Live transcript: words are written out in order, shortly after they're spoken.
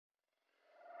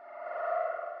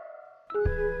Hi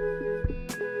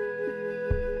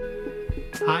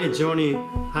Johnny,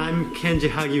 I'm Kenji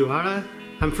Hagiwara.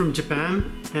 I'm from Japan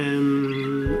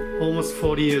and almost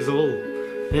 40 years old.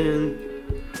 And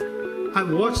I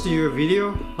watched your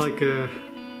video like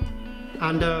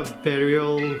under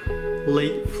varial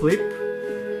late flip.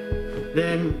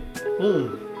 Then oh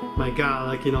my god,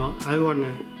 like I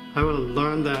wanna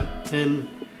learn that, and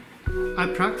I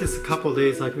practiced a couple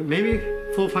days, like maybe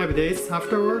 4 or 5 days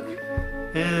after work,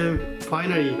 and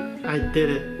finally I did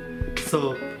it.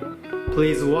 So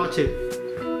please watch it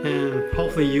and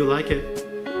hopefully you like it.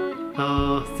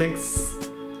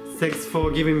 Thanks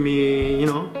for giving me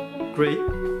great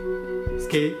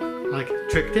skate like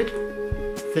trick tip.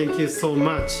 Thank you so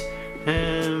much.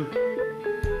 And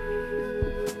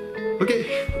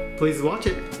okay, please watch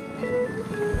it.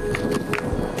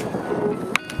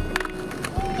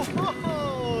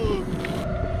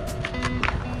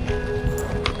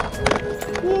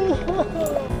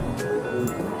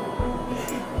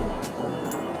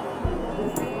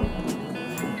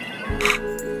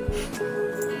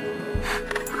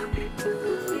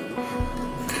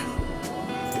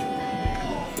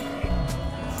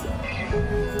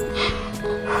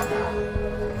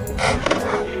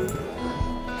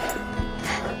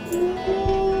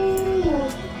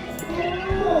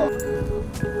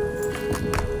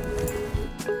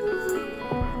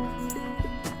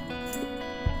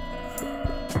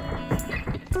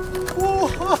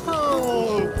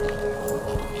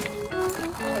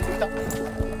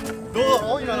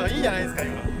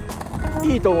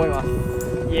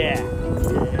 Yeah.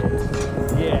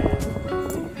 Yeah.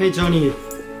 Hey Johnny,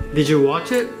 did you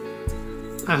watch it?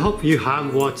 I hope you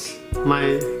have watched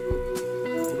my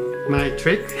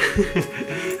trick.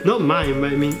 Not mine,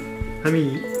 but I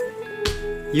mean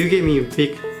you gave me a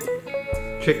big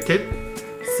trick tip,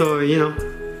 so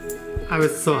I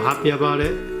was so happy about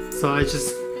it. So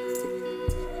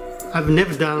I've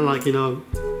never done like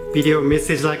video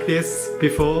message like this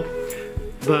before,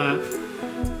 but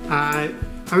I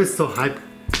was so hyped,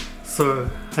 so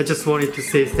I just wanted to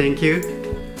say thank you.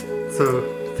 So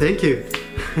thank you.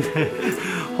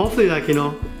 Hopefully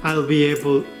I'll be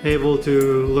able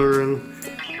to learn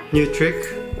new trick,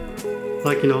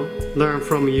 like learn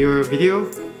from your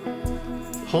video,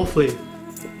 hopefully.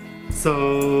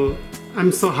 So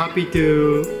I'm so happy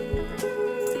to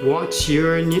watch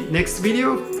your next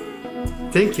video.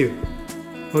 Thank you.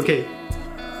 Okay.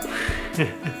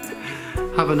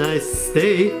 Have a nice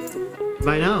day.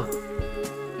 Bye now.